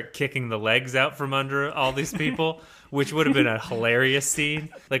just start kicking the legs out from under all these people, which would have been a hilarious scene.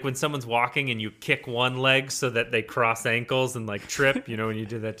 Like when someone's walking and you kick one leg so that they cross ankles and like trip, when you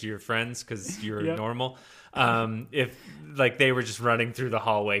did that to your friends because you're normal. If like they were just running through the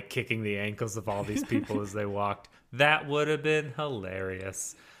hallway, kicking the ankles of all these people as they walked, that would have been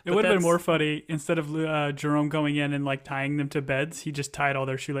hilarious. It would have been more funny. Instead of Jerome going in and like tying them to beds, he just tied all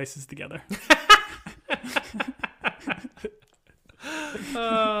their shoelaces together.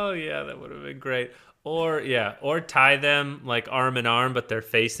 Oh yeah, that would have been great. Or tie them like arm in arm, but they're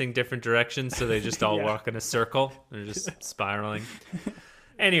facing different directions, so they just all walk in a circle. They're just spiraling.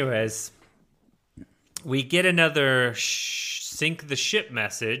 Anyways, we get another sink the ship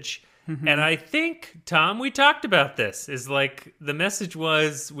message. And I think, Tom, we talked about this. Is like the message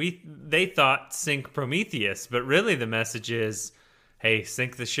was they thought sink Prometheus, but really the message is, hey,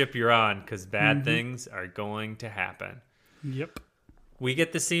 sink the ship you're on because bad things are going to happen. Yep. We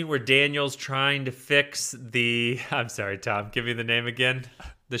get the scene where Daniel's trying to fix I'm sorry, Tom, give me the name again.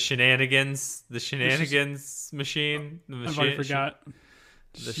 The shenanigans machine. I've already forgot.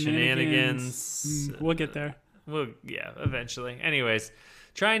 The shenanigans. We'll get there. Well, yeah, eventually. Anyways,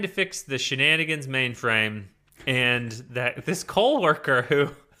 trying to fix the shenanigans mainframe, and that this coal worker who,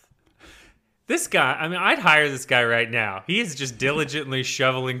 this guy, I mean, I'd hire this guy right now. He is just diligently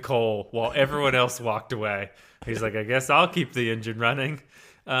shoveling coal while everyone else walked away. He's like, I guess I'll keep the engine running.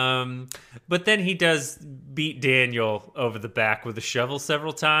 But then he does beat Daniel over the back with a shovel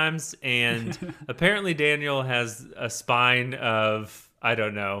several times, and apparently Daniel has a spine of, I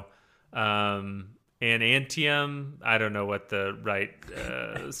don't know, Anamantium. I don't know what the right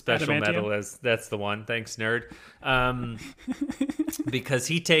special metal is. That's the one. Thanks, nerd. Because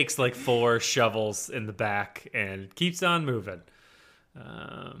he takes like 4 shovels in the back and keeps on moving.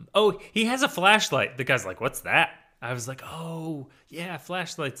 He has a flashlight. The guy's like, what's that? I was like, oh, yeah,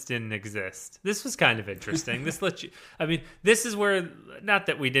 flashlights didn't exist. This was kind of interesting. This is where, not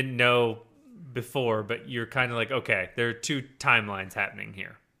that we didn't know before, but you're kind of like, okay, there are 2 timelines happening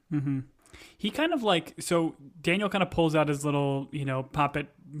here. He kind of like, so Daniel kind of pulls out his little, puppet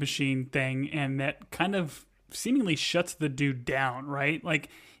machine thing, and that kind of seemingly shuts the dude down, right? Like,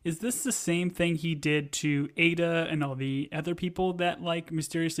 is this the same thing he did to Ada and all the other people that like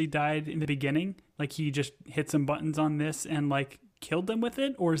mysteriously died in the beginning? Like he just hit some buttons on this and like killed them with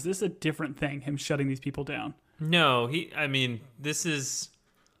it? Or is this a different thing, him shutting these people down? No, this is,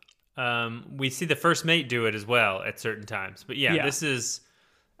 we see the first mate do it as well at certain times. But yeah, this is,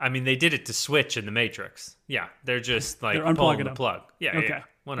 they did it to Switch in the Matrix. Yeah, they're just like they're pulling unplugging the plug. Yeah, okay.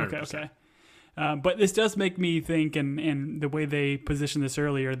 Yeah, 100%. Okay. But this does make me think, and the way they positioned this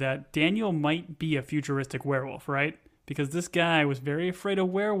earlier, that Daniel might be a futuristic werewolf, right? Because this guy was very afraid of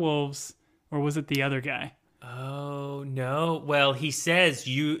werewolves, or was it the other guy? Oh, no. Well, he says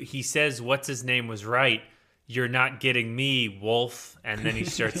what's his name was right. You're not getting me, wolf. And then he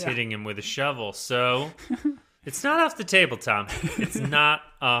starts hitting him with a shovel. So it's not off the table, Tom. It's not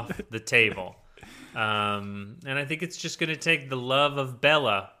off the table. And I think it's just going to take the love of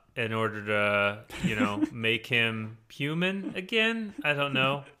Bella in order to, make him human again. I don't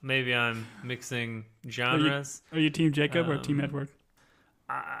know. Maybe I'm mixing genres. Are you Team Jacob or Team Edward?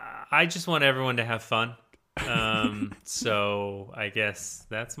 I just want everyone to have fun. So I guess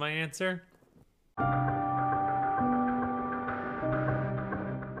that's my answer.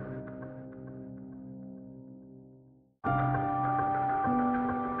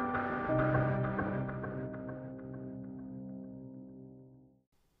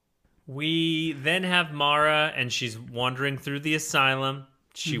 We then have Mara, and she's wandering through the asylum.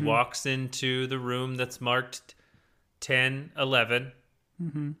 She walks into the room that's marked 1011,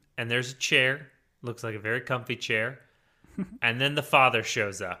 and there's a chair. Looks like a very comfy chair. And then the father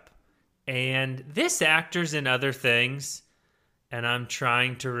shows up. And this actor's in other things, and I'm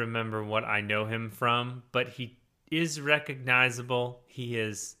trying to remember what I know him from, but he is recognizable. He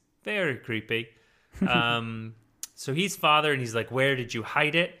is very creepy. So he's father, and he's like, "Where did you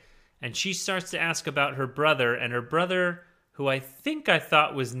hide it?" And she starts to ask about her brother, and her brother, who I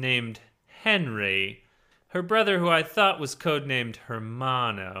thought was named Henry, her brother, who I thought was codenamed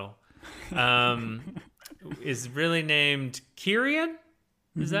Hermano, is really named Kyrian?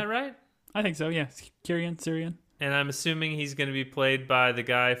 Is that right? I think so, yeah. Kyrian, Syrian. And I'm assuming he's going to be played by the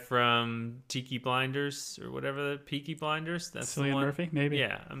guy from Tiki Blinders, or whatever, Peaky Blinders? That's Cillian the one. Murphy, maybe?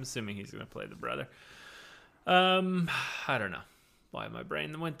 Yeah, I'm assuming he's going to play the brother. I don't know why my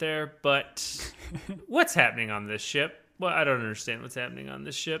brain went there, but what's happening on this ship? Well, I don't understand what's happening on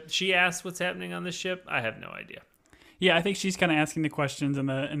this ship. She asked what's happening on this ship. I have no idea. Yeah, I think she's kind of asking the questions in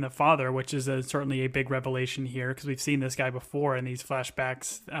the father, which is certainly a big revelation here, because we've seen this guy before in these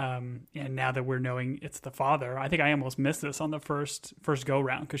flashbacks, and now that we're knowing it's the father, I think I almost missed this on the first go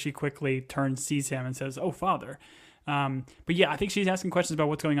round, because she quickly sees him and says, "Oh, father." But yeah, I think she's asking questions about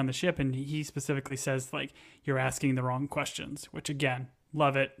what's going on the ship, and he specifically says, like, "You're asking the wrong questions," which again,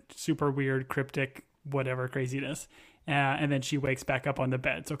 love it, super weird, cryptic, whatever craziness. And then she wakes back up on the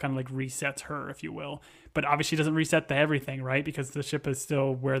bed, so kind of like resets her, if you will. But obviously doesn't reset the everything, right? Because the ship is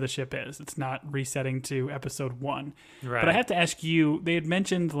still where the ship is. It's not resetting to episode 1. Right. But I have to ask you, they had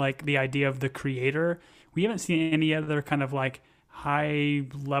mentioned like the idea of the creator. We haven't seen any other kind of like high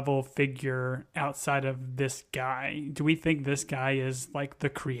level figure outside of this guy. Do we think this guy is like the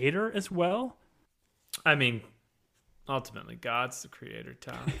creator as well? I mean, ultimately God's the creator,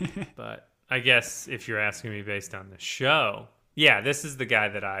 Tom. But I guess if you're asking me based on the show, yeah, this is the guy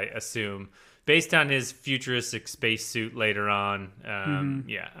that I assume, based on his futuristic spacesuit later on.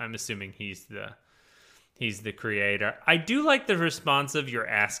 Yeah, I'm assuming he's the creator. I do like the response of "you're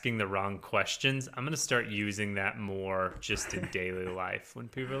asking the wrong questions." I'm gonna start using that more just in daily life. When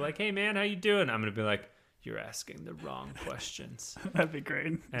people are like, "Hey man, how you doing?" I'm gonna be like, "You're asking the wrong questions." That'd be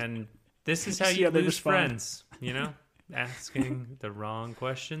great. And this is how you lose friends, you know? Asking the wrong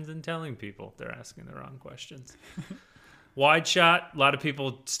questions and telling people they're asking the wrong questions. Wide shot, a lot of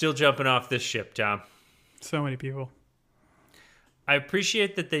people still jumping off this ship, Tom. So many people. I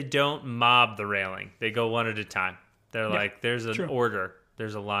appreciate that they don't mob the railing. They go one at a time. They're like, there's an order.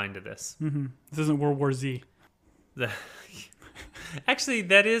 There's a line to this. Mm-hmm. This isn't World War Z. Actually,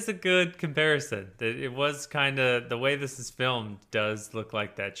 that is a good comparison. It was kind of, the way this is filmed does look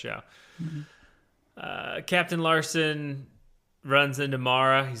like that show. Mm-hmm. Captain Larson runs into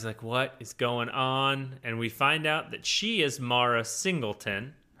Mara. He's like, "What is going on?" And we find out that she is Mara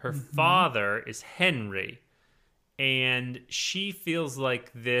Singleton. Her father is Henry. And she feels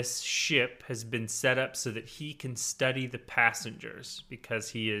like this ship has been set up so that he can study the passengers, because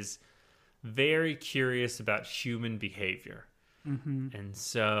he is very curious about human behavior. And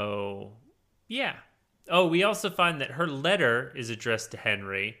so, yeah, Oh, we also find that her letter is addressed to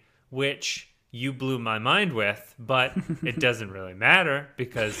Henry, which you blew my mind with, but it doesn't really matter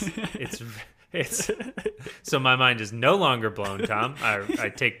because it's so my mind is no longer blown, Tom.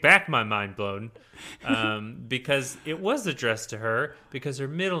 I take back my mind blown because it was addressed to her because her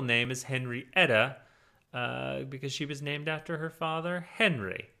middle name is Henrietta because she was named after her father,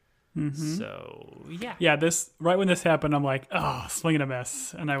 Henry. Mm-hmm. So, yeah. Yeah, right when this happened, I'm like, oh, swing and a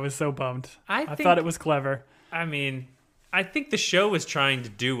miss. And I was so bummed. I thought it was clever. I mean, I think the show was trying to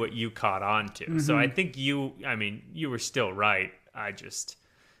do what you caught on to. Mm-hmm. So I think you were still right.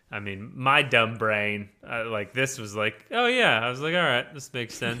 My dumb brain, this was like, oh yeah. I was like, all right, this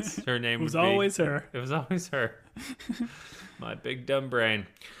makes sense. Her name was always her. It was always her. My big dumb brain.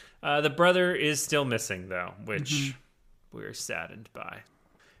 The brother is still missing, though, which we're saddened by.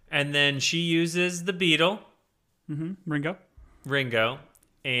 And then she uses the beetle. Mm-hmm. Ringo.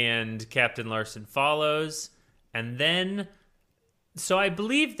 And Captain Larson follows. And then, so I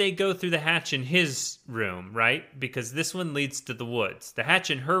believe they go through the hatch in his room, right? Because this one leads to the woods. The hatch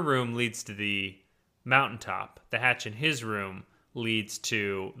in her room leads to the mountaintop. The hatch in his room leads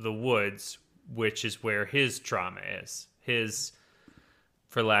to the woods, which is where his trauma is. His,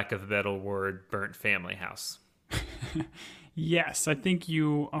 for lack of a better word, burnt family house. Yes, I think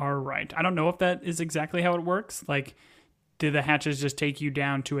you are right. I don't know if that is exactly how it works. Like, do the hatches just take you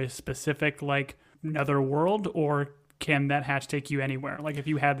down to a specific, another world, or can that hatch take you anywhere? Like, if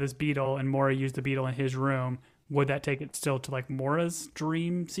you had this beetle and Mora used the beetle in his room, would that take it still to, Mora's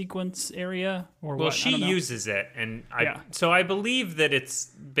dream sequence area? Or well, what? She uses it, and so I believe that it's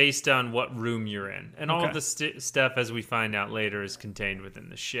based on what room you're in. And all of the stuff, as we find out later, is contained within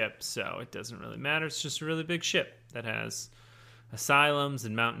the ship, so it doesn't really matter. It's just a really big ship that has asylums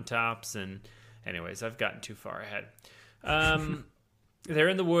and mountaintops, and anyways, I've gotten too far ahead. They're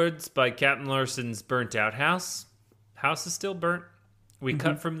in the woods by Captain Larson's burnt out house. House is still burnt. We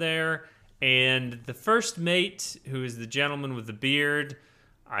cut from there, and the first mate, who is the gentleman with the beard,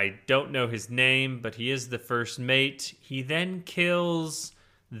 I don't know his name, but he is the first mate. He then kills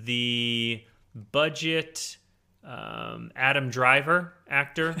the budget Adam Driver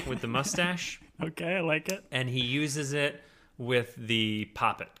actor with the mustache. Okay, I like it. And he uses it with the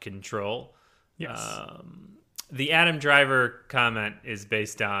poppet control. Yes. The Adam Driver comment is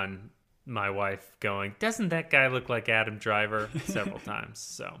based on my wife going, doesn't that guy look like Adam Driver? Several times.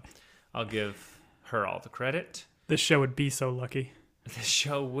 So I'll give her all the credit. This show would be so lucky. This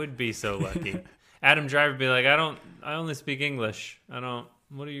show would be so lucky. Adam Driver would be like, I only speak English.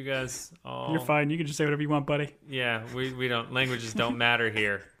 What are you guys all... You're fine. You can just say whatever you want, buddy. Yeah, we don't, languages don't matter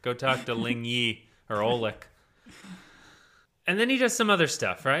here. Go talk to Ling Yi or Oleg. And then he does some other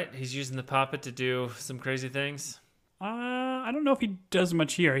stuff, right? He's using the poppet to do some crazy things. I don't know if he does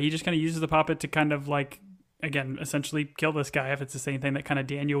much here. He just kind of uses the poppet to kind of again, essentially kill this guy, if it's the same thing that kind of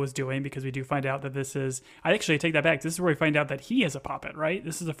Daniel was doing, because we do find out that this is... I actually take that back. This is where we find out that he has a poppet, right?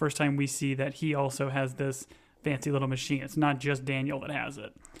 This is the first time we see that he also has this fancy little machine. It's not just Daniel that has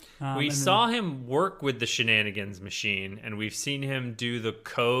it. We saw him work with the shenanigans machine, and we've seen him do the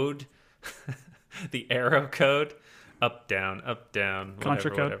code, the arrow code. Up, down,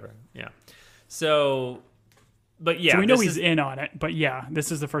 whatever. Yeah. So, but yeah. So we know he's in on it, but yeah,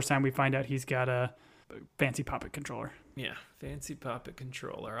 this is the first time we find out he's got a fancy poppet controller. Yeah, fancy poppet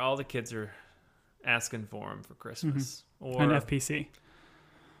controller. All the kids are asking for him for Christmas. Mm-hmm. Or an FPC.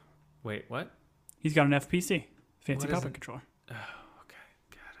 Wait, what? He's got an FPC, fancy poppet controller. Oh, okay,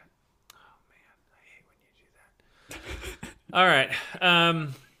 got it. Oh man, I hate when you do that. All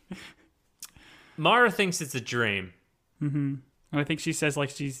right. Mara thinks it's a dream. Mm-hmm. And I think she says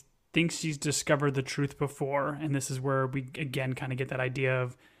she thinks she's discovered the truth before, and this is where we again kind of get that idea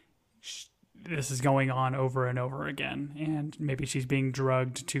of this is going on over and over again, and maybe she's being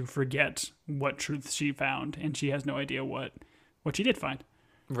drugged to forget what truth she found, and she has no idea what she did find.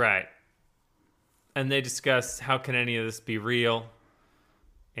 Right. And they discuss how can any of this be real,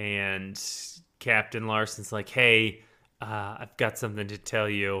 and Captain Larson's like, hey, I've got something to tell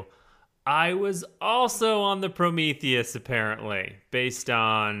you. I was also on the Prometheus, apparently, based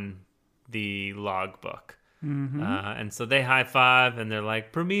on the logbook. Mm-hmm. And so they high five and they're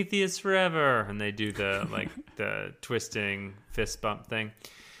like, Prometheus forever. And they do the the twisting fist bump thing.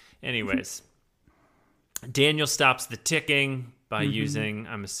 Anyways, Daniel stops the ticking by using,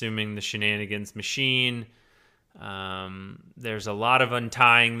 I'm assuming, the shenanigans machine. There's a lot of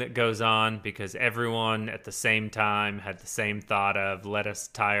untying that goes on because everyone at the same time had the same thought of let us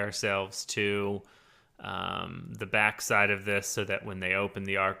tie ourselves to the backside of this so that when they open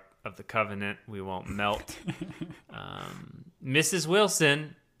the Ark of the Covenant, we won't melt. Mrs.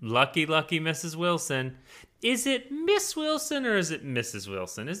 Wilson, lucky Mrs. Wilson. Is it Miss Wilson or is it Mrs.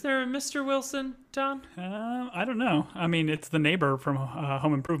 Wilson? Is there a Mr. Wilson, Tom? I don't know. I mean, it's the neighbor from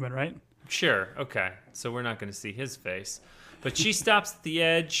Home Improvement, right? Sure. Okay. So we're not going to see his face. But she stops at the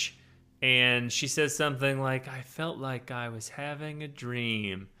edge and she says something like, I felt like I was having a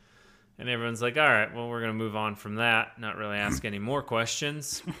dream. And everyone's like, all right, well, we're going to move on from that, not really ask any more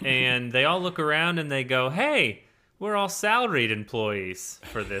questions. And they all look around and they go, hey, we're all salaried employees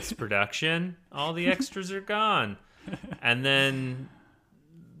for this production. All the extras are gone. And then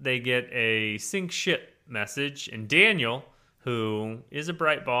they get a sink ship message. And Daniel, who is a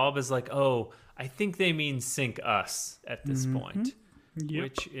bright bulb, is like, oh, I think they mean sink us at this point,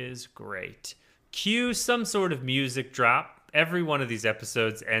 which is great. Cue some sort of music drop. Every one of these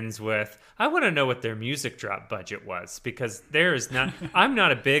episodes ends with, I want to know what their music drop budget was, because there is not, I'm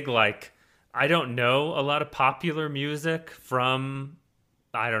not a big, I don't know a lot of popular music from,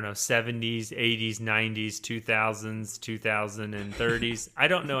 I don't know, 70s, 80s, 90s, 2000s, 2030s. I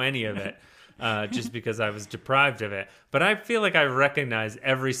don't know any of it, just because I was deprived of it. But I feel like I recognize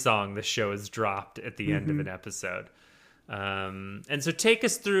every song the show has dropped at the end of an episode. And so take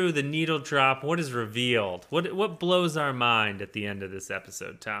us through the needle drop. What is revealed? What blows our mind at the end of this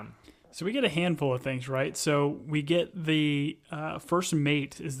episode, Tom? So we get a handful of things, right? So we get the first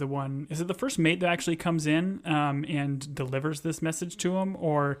mate is the one. Is it the first mate that actually comes in and delivers this message to him?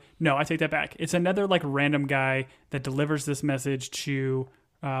 Or no, I take that back. It's another random guy that delivers this message to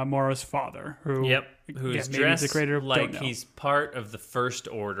Morrow's father, who's dressed like he's part of the First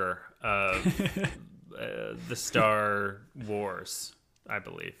Order of the Star Wars, I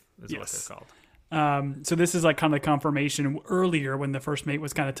believe, is what they're called. So this is kind of the confirmation earlier when the first mate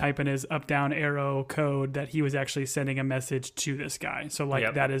was kind of typing his up down arrow code that he was actually sending a message to this guy. So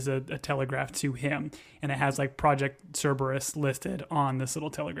that is a telegraph to him, and it has Project Cerberus listed on this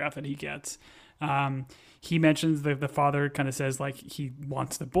little telegraph that he gets. He mentions the father kind of says he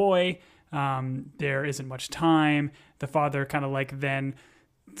wants the boy. There isn't much time. The father kind of then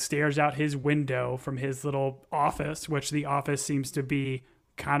stares out his window from his little office, which the office seems to be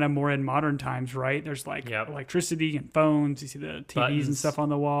kind of more in modern times, right? There's electricity and phones. You see the TVs buttons and stuff on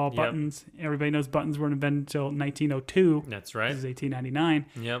the wall, buttons. Everybody knows buttons weren't invented until 1902. That's right. This is 1899.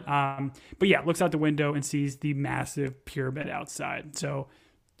 Yep. But yeah, looks out the window and sees the massive pyramid outside. So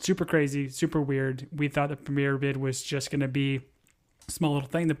super crazy, super weird. We thought the pyramid was just going to be a small little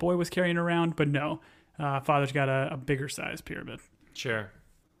thing the boy was carrying around, but no. Father's got a bigger size pyramid. Sure.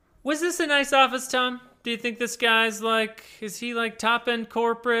 Was this a nice office, Tom? Do you think this guy's is he top end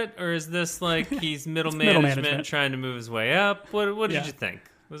corporate, or is this he's middle management trying to move his way up? What did you think?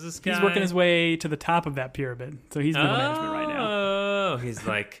 Was this guy? He's working his way to the top of that pyramid, so he's middle management right now. Oh, he's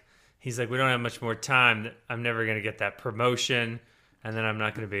like, we don't have much more time. I'm never gonna get that promotion, and then I'm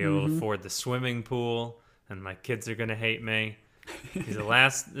not gonna be able to afford the swimming pool, and my kids are gonna hate me.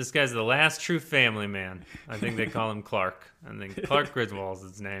 This guy's the last true family man. I think they call him Clark. I think Clark Griswold's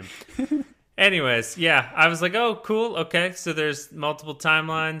his name. Anyways, yeah, I was like, oh, cool. Okay, so there's multiple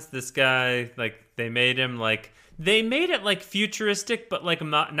timelines. This guy, they made him futuristic, but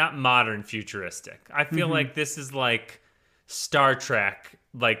not modern futuristic. I feel like this is Star Trek,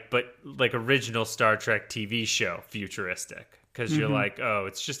 but original Star Trek TV show futuristic. Because you're oh,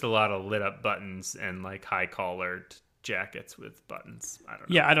 it's just a lot of lit up buttons and high collared jackets with buttons. I don't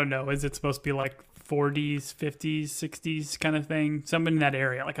know. Yeah, I don't know. Is it supposed to be 40s, 50s, 60s kind of thing? Something in that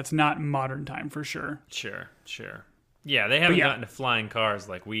area. It's not modern time for sure. Sure. Yeah, they haven't gotten to flying cars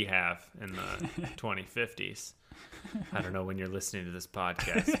like we have in the 2050s. I don't know when you're listening to this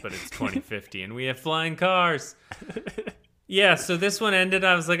podcast, but it's 2050 and we have flying cars. Yeah, so this one ended.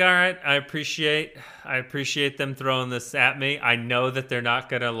 I was like, all right, I appreciate them throwing this at me. I know that they're not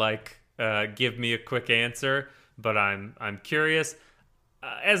gonna give me a quick answer, but I'm curious.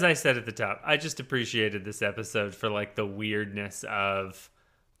 As I said at the top, I just appreciated this episode for the weirdness of,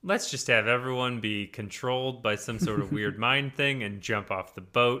 let's just have everyone be controlled by some sort of weird mind thing and jump off the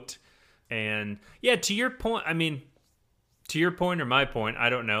boat. And yeah, to your point or my point, I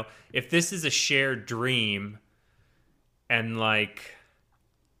don't know, if this is a shared dream and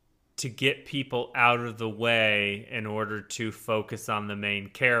to get people out of the way in order to focus on the main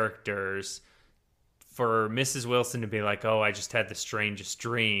characters, for Mrs. Wilson to be oh, I just had the strangest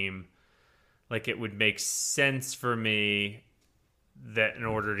dream, it would make sense for me that in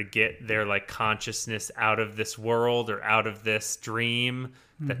order to get their consciousness out of this world or out of this dream,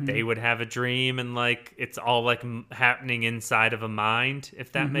 that they would have a dream and it's all happening inside of a mind,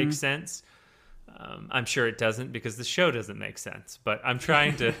 if that makes sense. I'm sure it doesn't, because the show doesn't make sense, but I'm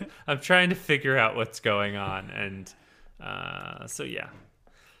trying to figure out what's going on. And so yeah.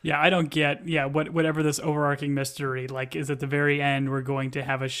 Yeah, I don't get, whatever this overarching mystery, like, is at the very end, we're going to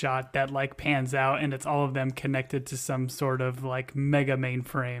have a shot that, like, pans out and it's all of them connected to some sort of, like, mega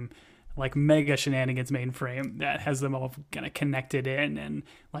mainframe, like, mega shenanigans mainframe that has them all kind of connected in. And,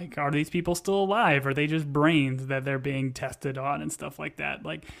 like, are these people still alive? Are they just brains that they're being tested on and stuff like that?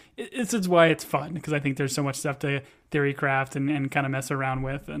 Like, this is why it's fun, because I think there's so much stuff to theory craft and kind of mess around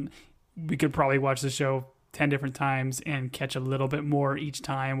with. And we could probably watch the show 10 different times and catch a little bit more each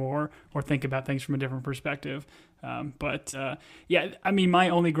time, or think about things from a different perspective. Yeah, I mean, my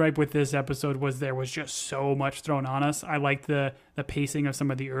only gripe with this episode was there was just so much thrown on us. I like the pacing of some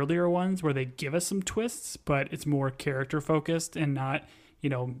of the earlier ones where they give us some twists, but it's more character focused and not,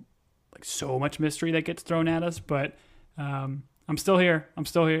 like so much mystery that gets thrown at us. But I'm still here. I'm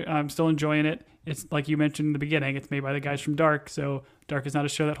still enjoying it. It's like you mentioned in the beginning, it's made by the guys from Dark. So Dark is not a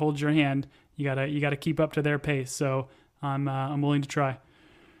show that holds your hand. You gotta keep up to their pace. So I'm willing to try.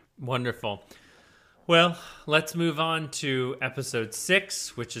 Wonderful. Well, let's move on to episode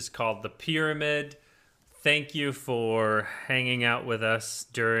 6, which is called The Pyramid. Thank you for hanging out with us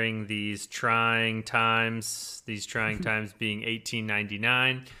during these trying times being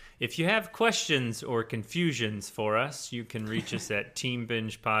 1899. If you have questions or confusions for us, you can reach us at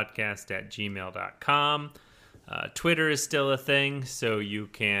teambingepodcast@gmail.com. Twitter is still a thing, so you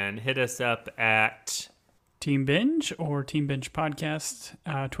can hit us up at Team Binge or Team Binge Podcast,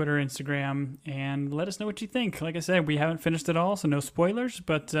 Twitter, Instagram, and let us know what you think. Like I said, we haven't finished it all, so no spoilers,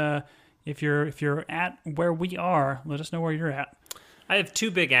 but if you're at where we are, let us know where you're at. I have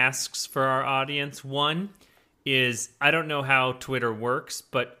 2 big asks for our audience. One is, I don't know how Twitter works,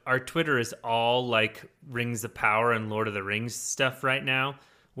 but our Twitter is all like Rings of Power and Lord of the Rings stuff right now,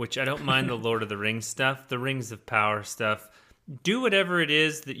 which I don't mind the Lord of the Rings stuff. The Rings of Power stuff, do whatever it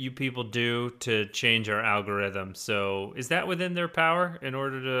is that you people do to change our algorithm. So is that within their power in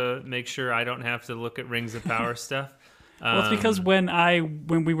order to make sure I don't have to look at Rings of Power stuff? Well, it's because when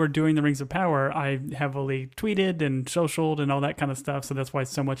we were doing the Rings of Power, I heavily tweeted and socialed and all that kind of stuff. So that's why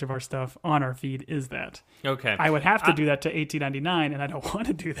so much of our stuff on our feed is that. Okay. I would have to do that to 1899, and I don't want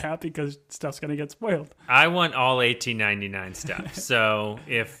to do that because stuff's going to get spoiled. I want all 1899 stuff. So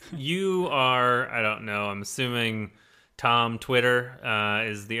if you are, I don't know, I'm assuming Tom Twitter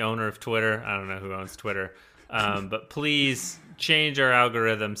is the owner of Twitter. I don't know who owns Twitter. But please change our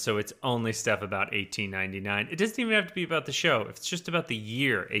algorithm so it's only stuff about 1899. It doesn't even have to be about the show. It's just about the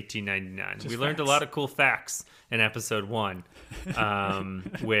year 1899. We learned a lot of cool facts in episode 1,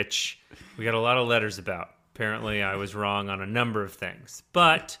 which we got a lot of letters about. Apparently, I was wrong on a number of things.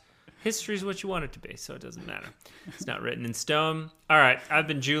 But history is what you want it to be, so it doesn't matter. It's not written in stone. All right, I've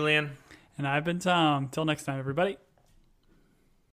been Julian. And I've been Tom. Till next time, everybody.